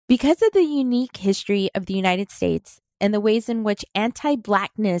Because of the unique history of the United States and the ways in which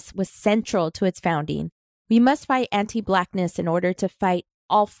anti-blackness was central to its founding, we must fight anti-blackness in order to fight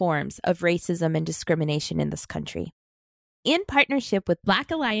all forms of racism and discrimination in this country. In partnership with Black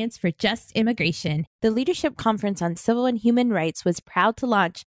Alliance for Just Immigration, the Leadership Conference on Civil and Human Rights was proud to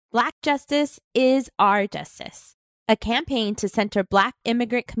launch Black Justice is Our Justice, a campaign to center Black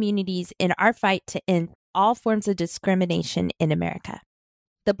immigrant communities in our fight to end all forms of discrimination in America.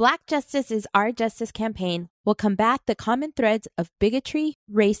 The Black Justice is Our Justice campaign will combat the common threads of bigotry,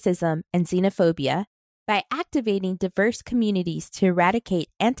 racism, and xenophobia by activating diverse communities to eradicate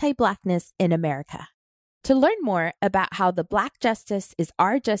anti-blackness in America. To learn more about how the Black Justice is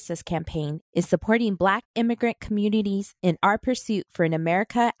Our Justice campaign is supporting Black immigrant communities in our pursuit for an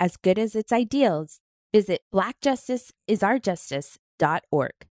America as good as its ideals, visit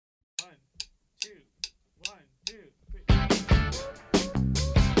blackjusticeisourjustice.org.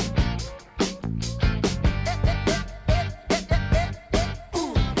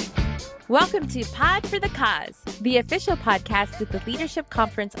 Welcome to Pod for the Cause, the official podcast of the Leadership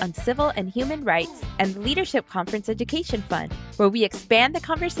Conference on Civil and Human Rights and the Leadership Conference Education Fund, where we expand the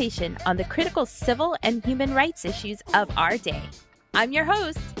conversation on the critical civil and human rights issues of our day. I'm your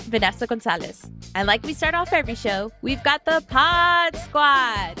host, Vanessa Gonzalez. And like we start off every show, we've got the Pod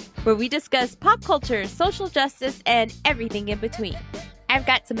Squad, where we discuss pop culture, social justice, and everything in between. I've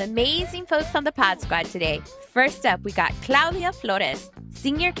got some amazing folks on the Pod Squad today. First up, we got Claudia Flores,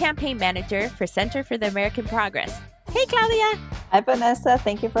 Senior Campaign Manager for Center for the American Progress. Hey, Claudia. Hi, Vanessa.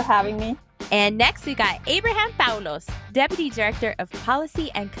 Thank you for having me. And next, we got Abraham Paulos, Deputy Director of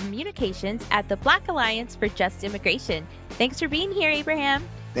Policy and Communications at the Black Alliance for Just Immigration. Thanks for being here, Abraham.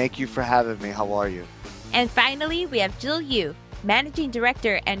 Thank you for having me. How are you? And finally, we have Jill Yu, Managing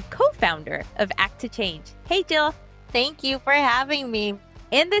Director and Co-Founder of Act to Change. Hey, Jill. Thank you for having me.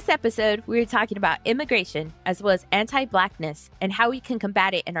 In this episode, we're talking about immigration as well as anti-blackness and how we can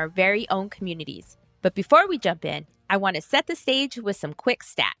combat it in our very own communities. But before we jump in, I want to set the stage with some quick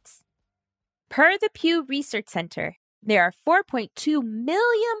stats. Per the Pew Research Center, there are 4.2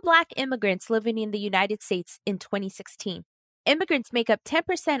 million Black immigrants living in the United States in 2016. Immigrants make up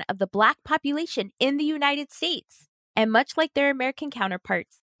 10% of the Black population in the United States. And much like their American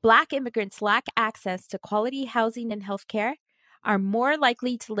counterparts, Black immigrants lack access to quality housing and health care, are more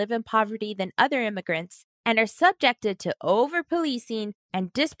likely to live in poverty than other immigrants, and are subjected to over-policing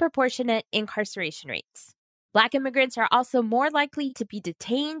and disproportionate incarceration rates. Black immigrants are also more likely to be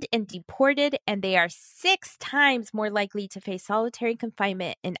detained and deported, and they are 6 times more likely to face solitary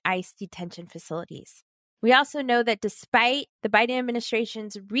confinement in ICE detention facilities. We also know that despite the Biden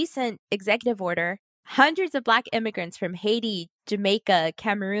administration's recent executive order, hundreds of Black immigrants from Haiti, Jamaica,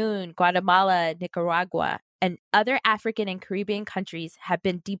 Cameroon, Guatemala, Nicaragua, and other African and Caribbean countries have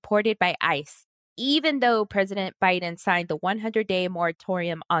been deported by ICE, even though President Biden signed the 100-day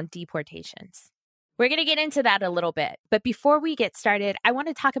moratorium on deportations. We're going to get into that a little bit. But before we get started, I want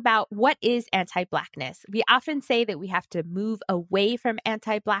to talk about what is anti-Blackness. We often say that we have to move away from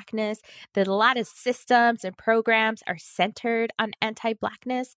anti-Blackness, that a lot of systems and programs are centered on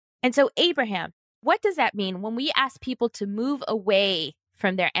anti-Blackness. And so, Abraham, what does that mean when we ask people to move away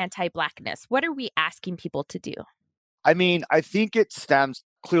from their anti-Blackness? What are we asking people to do? I mean, I think it stems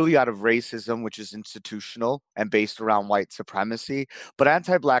clearly out of racism, which is institutional and based around white supremacy. But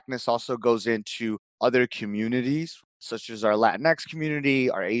anti-Blackness also goes into other communities, such as our Latinx community,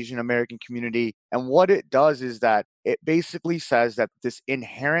 our Asian American community. And what it does is that it basically says that this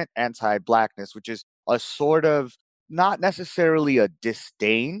inherent anti-Blackness, which is a sort of not necessarily a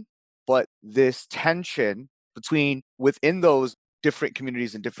disdain, but this tension within those different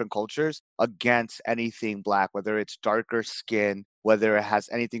communities and different cultures against anything Black, whether it's darker skin, whether it has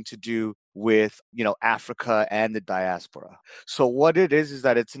anything to do with, Africa and the diaspora. So what it is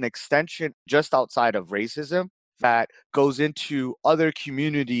that it's an extension just outside of racism that goes into other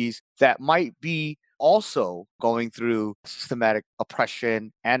communities that might be also going through systematic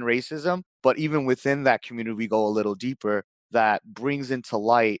oppression and racism. But even within that community, we go a little deeper that brings into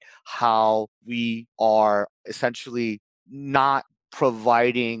light how we are essentially not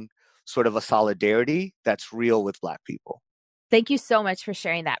providing sort of a solidarity that's real with Black people. Thank you so much for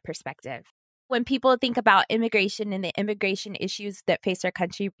sharing that perspective. When people think about immigration and the immigration issues that face our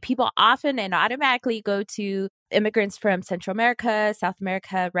country, people often and automatically go to immigrants from Central America, South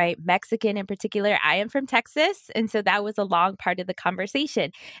America, right? Mexican in particular. I am from Texas, and so that was a long part of the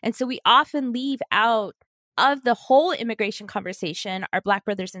conversation. And so we often leave out of the whole immigration conversation our Black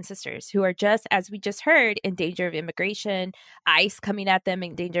brothers and sisters who are just, as we just heard, in danger of immigration, ICE coming at them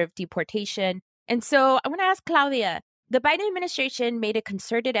in danger of deportation. And so I want to ask Claudia, The Biden administration made a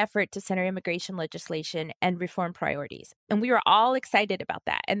concerted effort to center immigration legislation and reform priorities, and we were all excited about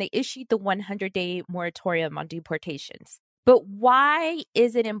that. And they issued the 100-day moratorium on deportations. But why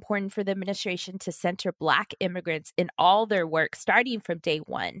is it important for the administration to center Black immigrants in all their work starting from day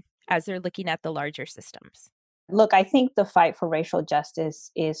one as they're looking at the larger systems? Look, I think the fight for racial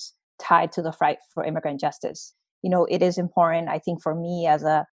justice is tied to the fight for immigrant justice. It is important, I think, for me as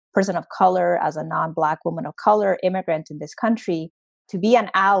a person of color, as a non-Black woman of color, immigrant in this country, to be an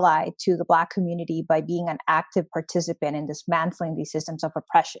ally to the Black community by being an active participant in dismantling these systems of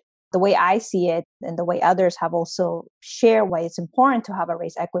oppression. The way I see it, and the way others have also shared why it's important to have a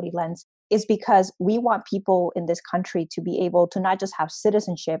race equity lens, is because we want people in this country to be able to not just have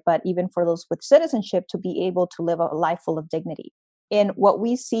citizenship, but even for those with citizenship to be able to live a life full of dignity. And what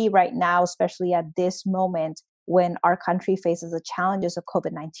we see right now, especially at this moment when our country faces the challenges of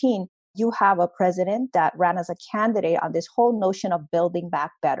COVID-19, you have a president that ran as a candidate on this whole notion of building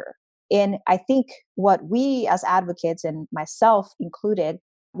back better. And I think what we as advocates, and myself included,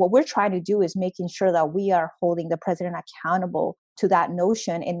 what we're trying to do is making sure that we are holding the president accountable to that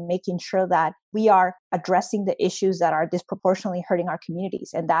notion and making sure that we are addressing the issues that are disproportionately hurting our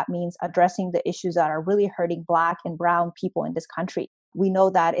communities. And that means addressing the issues that are really hurting Black and brown people in this country. We know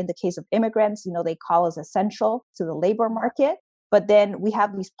that in the case of immigrants, they call us essential to the labor market, but then we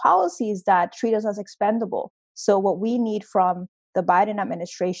have these policies that treat us as expendable. So what we need from the Biden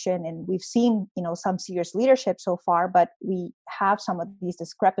administration, and we've seen, some serious leadership so far, but we have some of these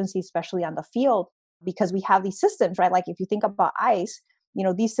discrepancies, especially on the field, because we have these systems, right? Like if you think about ICE,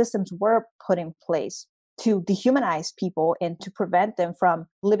 these systems were put in place to dehumanize people and to prevent them from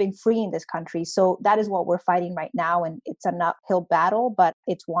living free in this country. So that is what we're fighting right now. And it's an uphill battle, but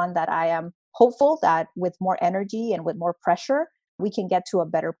it's one that I am hopeful that with more energy and with more pressure, we can get to a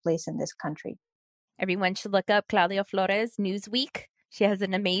better place in this country. Everyone should look up Claudia Flores Newsweek. She has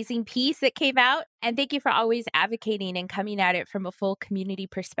an amazing piece that came out. And thank you for always advocating and coming at it from a full community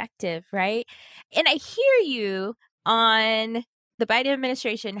perspective, right? And I hear you on the Biden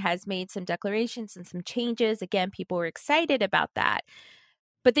administration has made some declarations and some changes. Again, people were excited about that.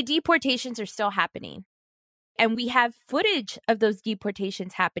 But the deportations are still happening. And we have footage of those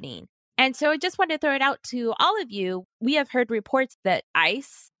deportations happening. And so I just want to throw it out to all of you. We have heard reports that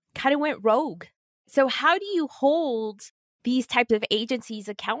ICE kind of went rogue. So how do you hold these types of agencies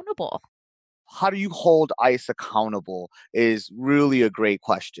accountable? How do you hold ICE accountable is really a great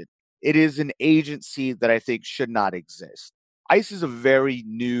question. It is an agency that I think should not exist. ICE is a very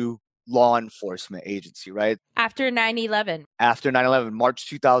new law enforcement agency, right? After 9/11. After 9/11, March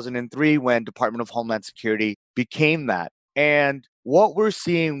 2003, when Department of Homeland Security became that. And what we're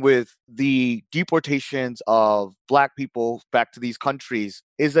seeing with the deportations of Black people back to these countries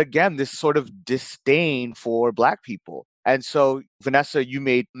is, again, this sort of disdain for Black people. And so, Vanessa, you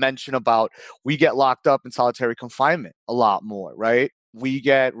made mention about we get locked up in solitary confinement a lot more, right? We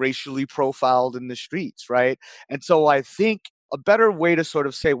get racially profiled in the streets, right? And so I think a better way to sort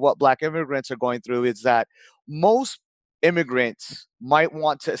of say what Black immigrants are going through is that most immigrants might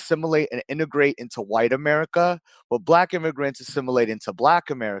want to assimilate and integrate into white America, but Black immigrants assimilate into Black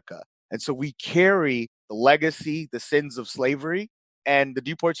America. And so we carry the legacy, the sins of slavery, and the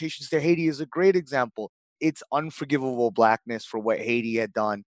deportations to Haiti is a great example. It's unforgivable Blackness for what Haiti had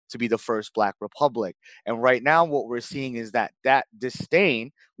done to be the first Black republic. And right now, what we're seeing is that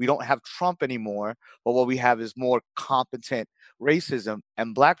disdain, we don't have Trump anymore, but what we have is more competent racism.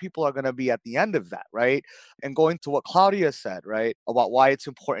 And Black people are going to be at the end of that, right? And going to what Claudia said, right, about why it's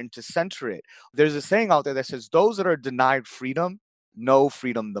important to center it. There's a saying out there that says, those that are denied freedom know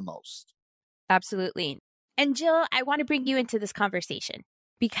freedom the most. Absolutely. And Jill, I want to bring you into this conversation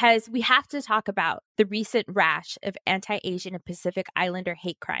because we have to talk about the recent rash of anti-Asian and Pacific Islander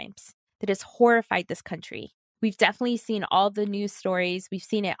hate crimes that has horrified this country. We've definitely seen all the news stories. We've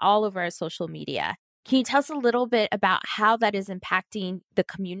seen it all over our social media. Can you tell us a little bit about how that is impacting the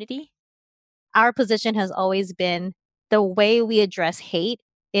community? Our position has always been the way we address hate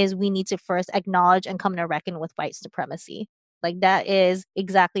is we need to first acknowledge and come to reckon with white supremacy. Like that is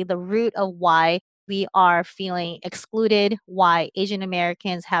exactly the root of why we are feeling excluded, why Asian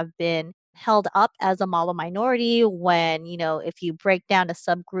Americans have been held up as a model minority when, if you break down the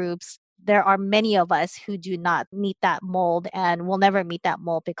subgroups, there are many of us who do not meet that mold and will never meet that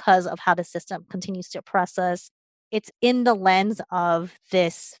mold because of how the system continues to oppress us. It's in the lens of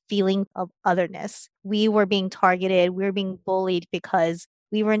this feeling of otherness. We were being targeted. We were being bullied because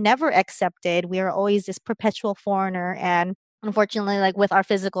we were never accepted. We were always this perpetual foreigner. And unfortunately, like with our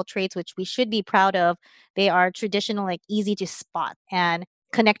physical traits, which we should be proud of, they are traditional, like easy to spot. And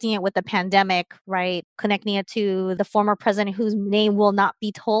connecting it with the pandemic, right? Connecting it to the former president whose name will not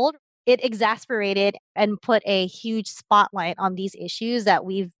be told. It exasperated and put a huge spotlight on these issues that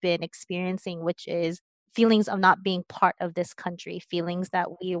we've been experiencing, which is feelings of not being part of this country, feelings that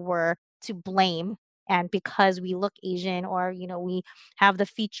we were to blame. And because we look Asian or, we have the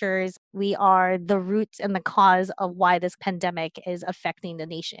features, we are the roots and the cause of why this pandemic is affecting the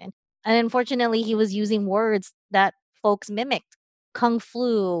nation. And unfortunately, he was using words that folks mimicked. Kung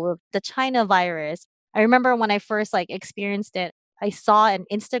flu, the China virus. I remember when I first experienced it, I saw an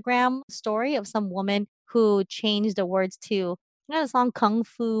Instagram story of some woman who changed the words to the song Kung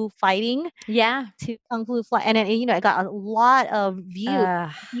Fu Fighting Yeah. to Kung Fu Fly. And it got a lot of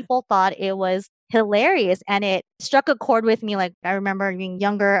views. People thought it was hilarious and it struck a chord with me. Like I remember being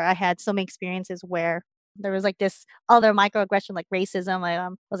younger, I had so many experiences where there was this other microaggression, like racism. I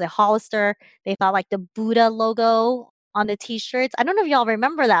was a Hollister. They thought the Buddha logo on the t-shirts. I don't know if y'all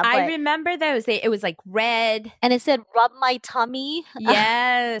remember that. I remember those. It was red. And it said, rub my tummy.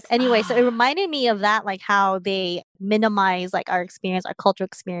 Yes. Anyway, so it reminded me of that, how they minimize our experience, our cultural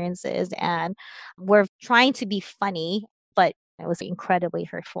experiences. And we're trying to be funny, but it was incredibly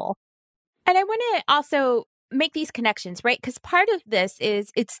hurtful. And I want to also make these connections, right? Because part of this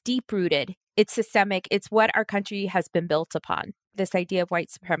is it's deep-rooted. It's systemic. It's what our country has been built upon, this idea of white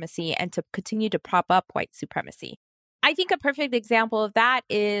supremacy and to continue to prop up white supremacy. I think a perfect example of that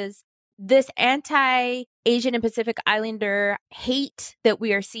is this anti-Asian and Pacific Islander hate that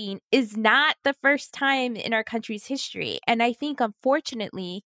we are seeing is not the first time in our country's history. And I think,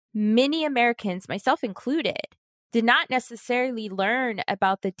 unfortunately, many Americans, myself included, did not necessarily learn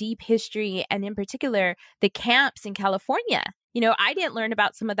about the deep history and in particular, the camps in California. I didn't learn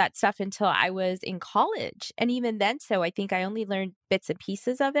about some of that stuff until I was in college. And even then, I think I only learned bits and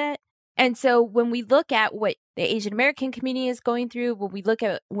pieces of it. And so when we look at what the Asian American community is going through, when we look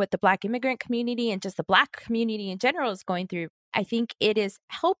at what the Black immigrant community and just the Black community in general is going through, I think it is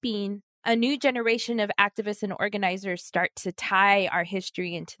helping a new generation of activists and organizers start to tie our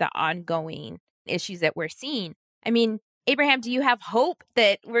history into the ongoing issues that we're seeing. I mean, Abraham, do you have hope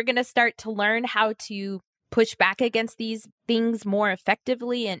that we're going to start to learn how to push back against these things more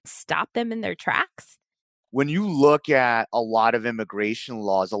effectively and stop them in their tracks? When you look at a lot of immigration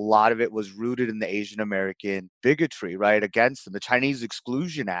laws, a lot of it was rooted in the Asian American bigotry, right, against them, the Chinese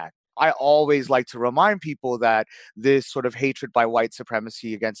Exclusion Act. I always like to remind people that this sort of hatred by white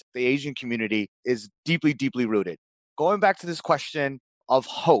supremacy against the Asian community is deeply, deeply rooted. Going back to this question of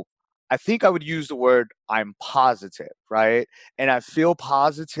hope, I think I would use the word I'm positive, right? And I feel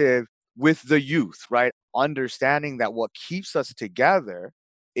positive with the youth, right? Understanding that what keeps us together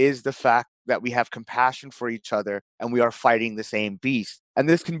is the fact that we have compassion for each other and we are fighting the same beast. And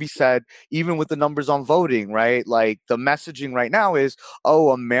this can be said even with the numbers on voting, right? Like the messaging right now is, oh,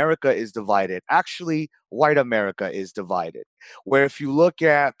 America is divided. Actually, white America is divided. Where if you look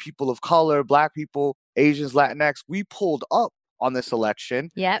at people of color, Black people, Asians, Latinx, we pulled up on this election.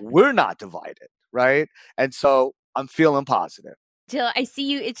 Yep. We're not divided, right? And so I'm feeling positive. Jill, I see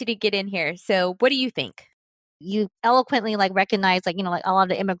you itching to get in here. So what do you think? You eloquently recognize a lot of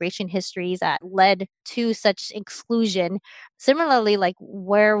the immigration histories that led to such exclusion. Similarly,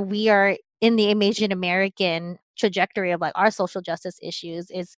 where we are in the Asian American trajectory of our social justice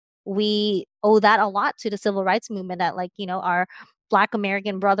issues is we owe that a lot to the civil rights movement that our Black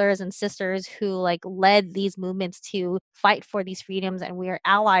American brothers and sisters who led these movements to fight for these freedoms, and we are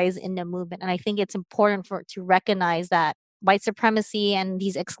allies in the movement. And I think it's important to recognize that white supremacy and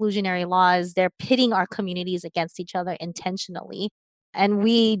these exclusionary laws, they're pitting our communities against each other intentionally. And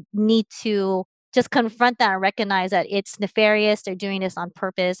we need to just confront that and recognize that it's nefarious. They're doing this on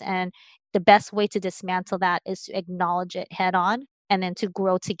purpose. And the best way to dismantle that is to acknowledge it head on and then to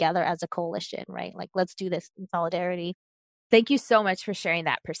grow together as a coalition, right? Let's do this in solidarity. Thank you so much for sharing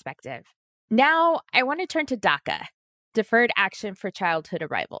that perspective. Now, I want to turn to DACA, Deferred Action for Childhood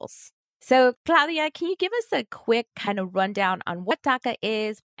Arrivals. So, Claudia, can you give us a quick kind of rundown on what DACA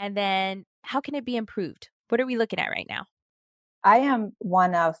is and then how can it be improved? What are we looking at right now? I am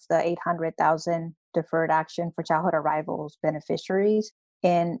one of the 800,000 Deferred Action for Childhood Arrivals beneficiaries.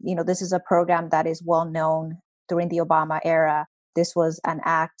 And, this is a program that is well known during the Obama era. This was an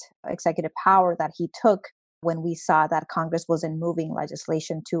executive power that he took when we saw that Congress wasn't moving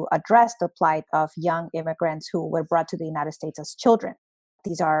legislation to address the plight of young immigrants who were brought to the United States as children.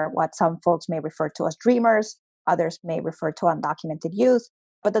 These are what some folks may refer to as dreamers, others may refer to undocumented youth.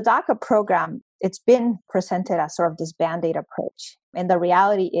 But the DACA program, it's been presented as sort of this Band-Aid approach. And the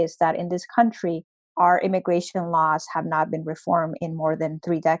reality is that in this country, our immigration laws have not been reformed in more than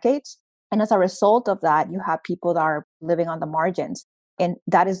 3 decades. And as a result of that, you have people that are living on the margins. And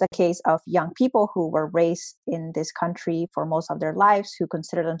that is the case of young people who were raised in this country for most of their lives, who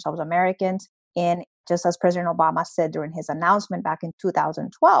consider themselves Americans. And just as President Obama said during his announcement back in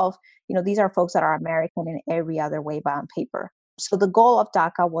 2012, these are folks that are American in every other way but on paper. So the goal of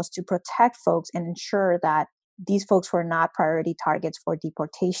DACA was to protect folks and ensure that these folks were not priority targets for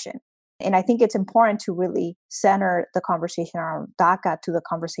deportation. And I think it's important to really center the conversation around DACA to the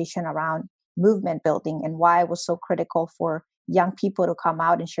conversation around movement building and why it was so critical for young people to come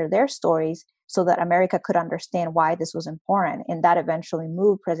out and share their stories so that America could understand why this was important. And that eventually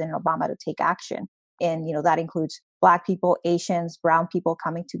moved President Obama to take action. And, that includes Black people, Asians, brown people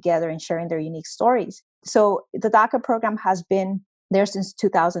coming together and sharing their unique stories. So the DACA program has been there since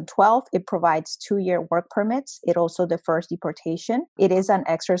 2012. It provides 2-year work permits. It also defers deportation. It is an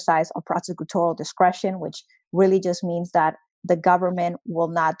exercise of prosecutorial discretion, which really just means that the government will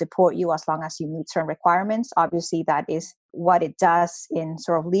not deport you as long as you meet certain requirements. Obviously, that is what it does in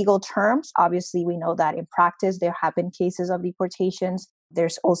sort of legal terms. Obviously, we know that in practice, there have been cases of deportations.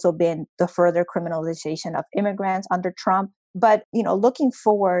 There's also been the further criminalization of immigrants under Trump. But, looking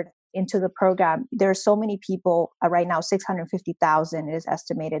forward into the program, there are so many people right now, 650,000 is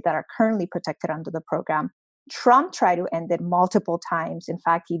estimated, that are currently protected under the program. Trump tried to end it multiple times. In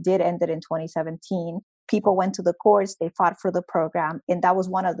fact, he did end it in 2017. People went to the courts, they fought for the program. And that was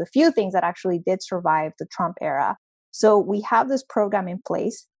one of the few things that actually did survive the Trump era. So we have this program in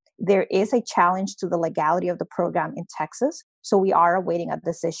place. There is a challenge to the legality of the program in Texas. So we are awaiting a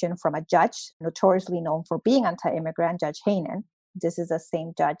decision from a judge notoriously known for being anti-immigrant, Judge Hainan. This is the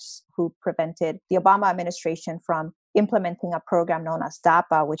same judge who prevented the Obama administration from implementing a program known as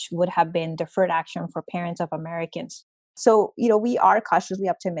DAPA, which would have been deferred action for parents of Americans. So, we are cautiously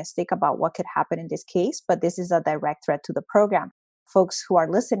optimistic about what could happen in this case, but this is a direct threat to the program. Folks who are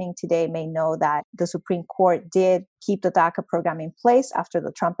listening today may know that the Supreme Court did keep the DACA program in place after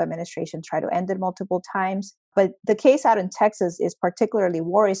the Trump administration tried to end it multiple times. But the case out in Texas is particularly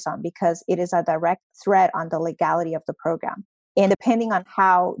worrisome because it is a direct threat on the legality of the program. And depending on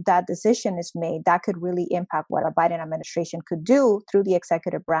how that decision is made, that could really impact what a Biden administration could do through the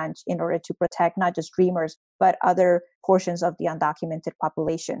executive branch in order to protect not just Dreamers, but other portions of the undocumented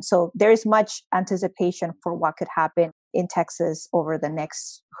population. So there is much anticipation for what could happen in Texas over the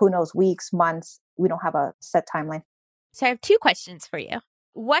next, who knows, weeks, months. We don't have a set timeline. So I have 2 questions for you.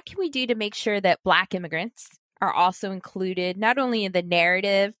 What can we do to make sure that Black immigrants are also included, not only in the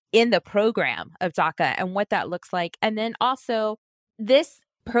narrative, in the program of DACA and what that looks like? And then also, this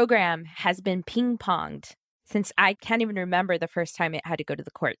program has been ping-ponged since I can't even remember the first time it had to go to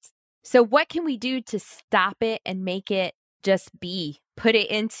the courts. So what can we do to stop it and make it just put it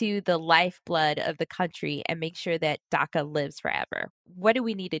into the lifeblood of the country and make sure that DACA lives forever? What do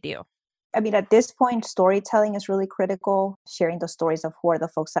we need to do? I mean, at this point, storytelling is really critical, sharing the stories of who are the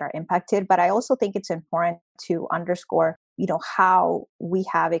folks that are impacted. But I also think it's important to underscore, how we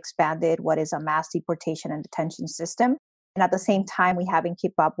have expanded what is a mass deportation and detention system. And at the same time, we haven't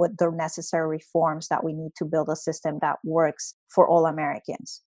kept up with the necessary reforms that we need to build a system that works for all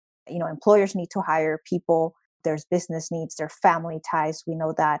Americans. Employers need to hire people. There's business needs, there's family ties. We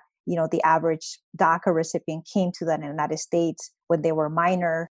know that, the average DACA recipient came to the United States when they were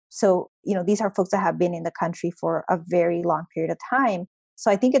minor. So, these are folks that have been in the country for a very long period of time. So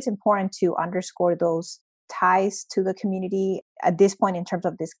I think it's important to underscore those ties to the community. At this point, in terms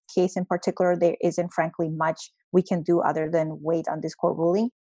of this case in particular, there isn't frankly much we can do other than wait on this court ruling.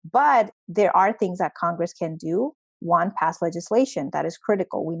 But there are things that Congress can do. One, pass legislation. That is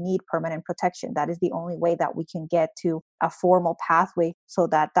critical. We need permanent protection. That is the only way that we can get to a formal pathway so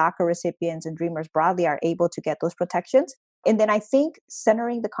that DACA recipients and Dreamers broadly are able to get those protections. And then I think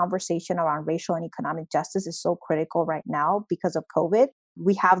centering the conversation around racial and economic justice is so critical right now because of COVID.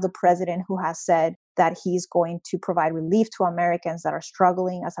 We have the president who has said that he's going to provide relief to Americans that are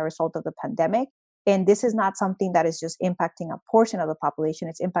struggling as a result of the pandemic. And this is not something that is just impacting a portion of the population.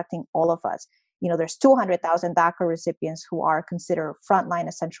 It's impacting all of us. There's 200,000 DACA recipients who are considered frontline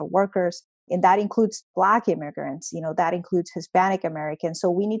essential workers. And that includes Black immigrants, that includes Hispanic Americans. So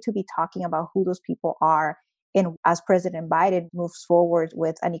we need to be talking about who those people are. And as President Biden moves forward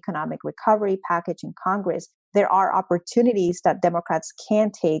with an economic recovery package in Congress, there are opportunities that Democrats can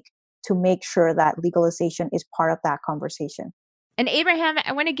take to make sure that legalization is part of that conversation. And Abraham,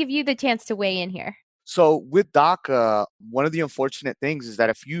 I want to give you the chance to weigh in here. So with DACA, one of the unfortunate things is that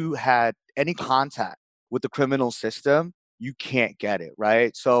if you had any contact with the criminal system, you can't get it,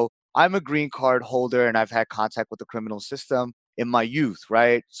 right? So I'm a green card holder and I've had contact with the criminal system in my youth,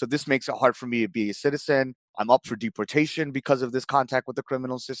 right? So this makes it hard for me to be a citizen. I'm up for deportation because of this contact with the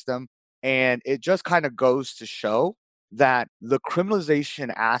criminal system. And it just kind of goes to show that the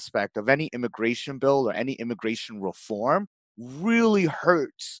criminalization aspect of any immigration bill or any immigration reform really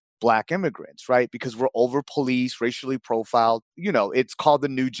hurts Black immigrants, right? Because we're over policed, racially profiled. It's called the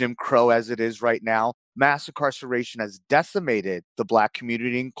new Jim Crow as it is right now. Mass incarceration has decimated the Black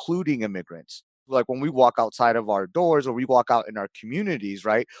community, including immigrants. Like when we walk outside of our doors or we walk out in our communities,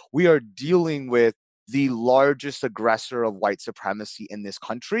 right? We are dealing with the largest aggressor of white supremacy in this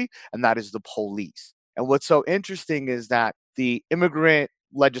country, and that is the police. And what's so interesting is that the immigrant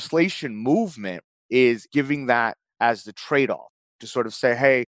legislation movement is giving that as the trade-off to sort of say,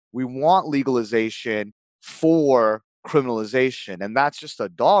 hey, we want legalization for criminalization. And that's just a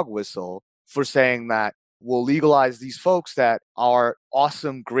dog whistle for saying that we'll legalize these folks that are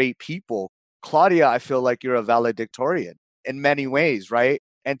awesome, great people. Claudia, I feel like you're a valedictorian in many ways, right?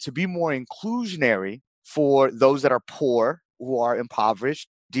 And to be more inclusionary for those that are poor, who are impoverished,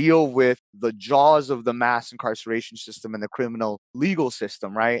 deal with the jaws of the mass incarceration system and the criminal legal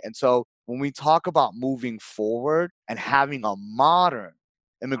system, right? And so when we talk about moving forward and having a modern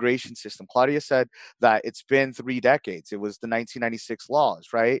immigration system, Claudia said that it's been 3 decades. It was the 1996 laws,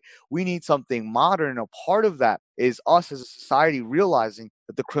 right? We need something modern. And a part of that is us as a society realizing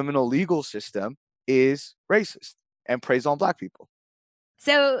that the criminal legal system is racist and preys on Black people.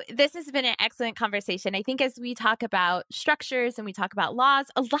 So this has been an excellent conversation. I think as we talk about structures and we talk about laws,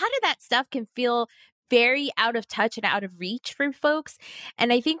 a lot of that stuff can feel very out of touch and out of reach for folks.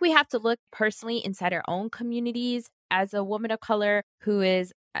 And I think we have to look personally inside our own communities. As a woman of color who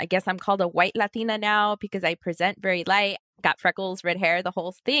is, I guess I'm called a white Latina now because I present very light, got freckles, red hair, the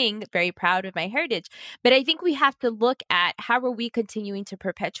whole thing, very proud of my heritage. But I think we have to look at how are we continuing to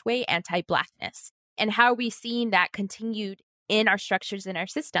perpetuate anti-Blackness and how are we seeing that continued in our structures and our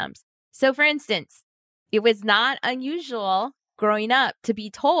systems. So for instance, it was not unusual growing up to be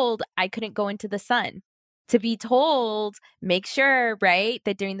told I couldn't go into the sun, to be told, make sure, right,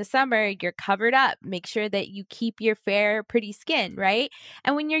 that during the summer you're covered up, make sure that you keep your fair, pretty skin, right?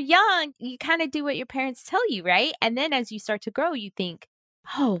 And when you're young, you kind of do what your parents tell you, right? And then as you start to grow, you think,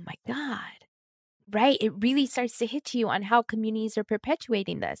 oh my God, right? It really starts to hit you on how communities are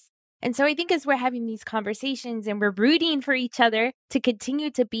perpetuating this. And so I think as we're having these conversations and we're rooting for each other to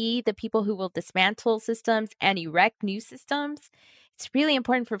continue to be the people who will dismantle systems and erect new systems, it's really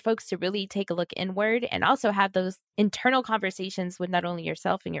important for folks to really take a look inward and also have those internal conversations with not only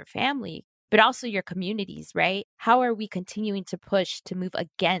yourself and your family, but also your communities, right? How are we continuing to push to move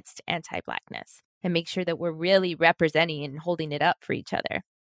against anti-Blackness and make sure that we're really representing and holding it up for each other?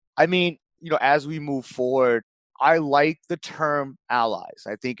 I mean, as we move forward, I like the term allies.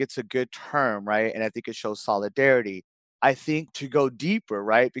 I think it's a good term, right? And I think it shows solidarity. I think to go deeper,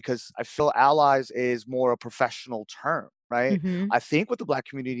 right? Because I feel allies is more a professional term, right? Mm-hmm. I think what the Black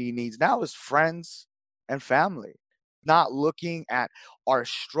community needs now is friends and family, not looking at our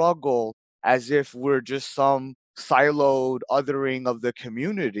struggle as if we're just some siloed othering of the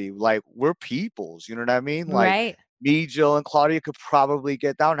community. Like we're peoples, you know what I mean? Like Right. me, Jill, and Claudia could probably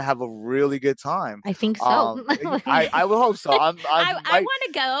get down and have a really good time. I think so. I will hope so. I want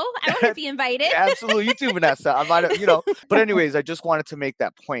to go. I want to be invited. Absolutely. You too, Vanessa. I might have, but anyways, I just wanted to make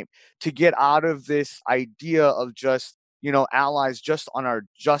that point to get out of this idea of just, allies just on our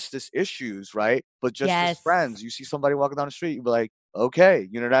justice issues, right? But just as friends. You see somebody walking down the street, you be like, okay,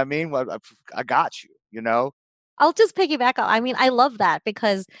 you know what I mean? Well, I got you, I'll just piggyback. I mean, I love that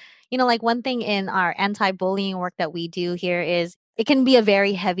because, like one thing in our anti-bullying work that we do here is it can be a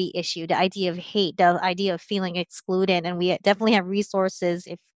very heavy issue. The idea of hate, the idea of feeling excluded. And we definitely have resources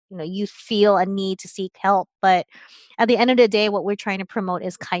if, you feel a need to seek help. But at the end of the day, what we're trying to promote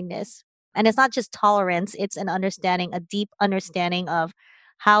is kindness. And it's not just tolerance. It's an understanding, a deep understanding of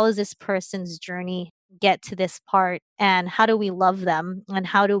how is this person's journey get to this part and how do we love them and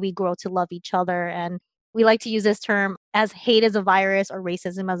how do we grow to love each other. And we like to use this term as hate as a virus or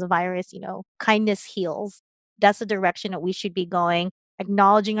racism as a virus, kindness heals. That's the direction that we should be going,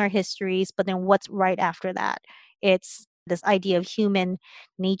 acknowledging our histories, but then what's right after that? It's this idea of human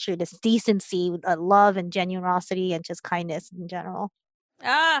nature, this decency, love and generosity and just kindness in general.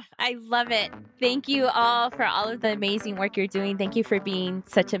 I love it. Thank you all for all of the amazing work you're doing. Thank you for being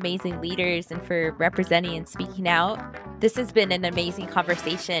such amazing leaders and for representing and speaking out. This has been an amazing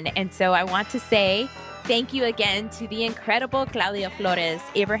conversation. And so I want to say thank you again to the incredible Claudia Flores,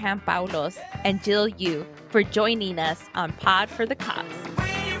 Abraham Paulos, and Jill Yu for joining us on Pod for the Cause.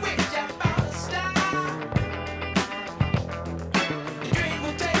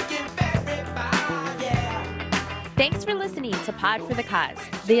 Thanks for listening to to Pod for the Cause,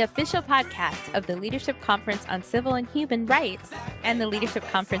 the official podcast of the Leadership Conference on Civil and Human Rights and the Leadership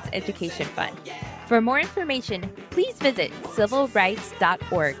Conference Education Fund. For more information, please visit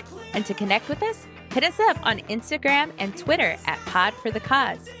civilrights.org. And to connect with us, hit us up on Instagram and Twitter at Pod for the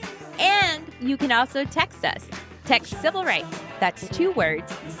Cause. And you can also text us. Text Civil Rights, that's 2 words,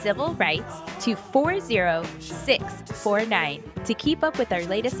 Civil Rights, to 40649 to keep up with our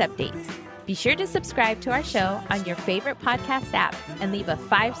latest updates. Be sure to subscribe to our show on your favorite podcast app and leave a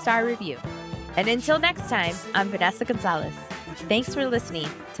 5-star review. And until next time, I'm Vanessa Gonzalez. Thanks for listening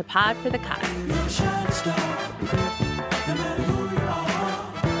to Pod for the Cause.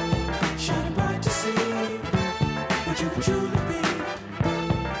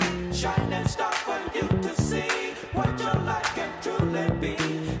 Shining star for you to see what your life can truly be.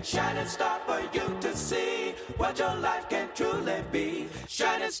 Shining star for you to see what your life can truly be.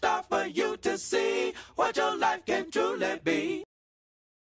 Shining star for you to see what your life can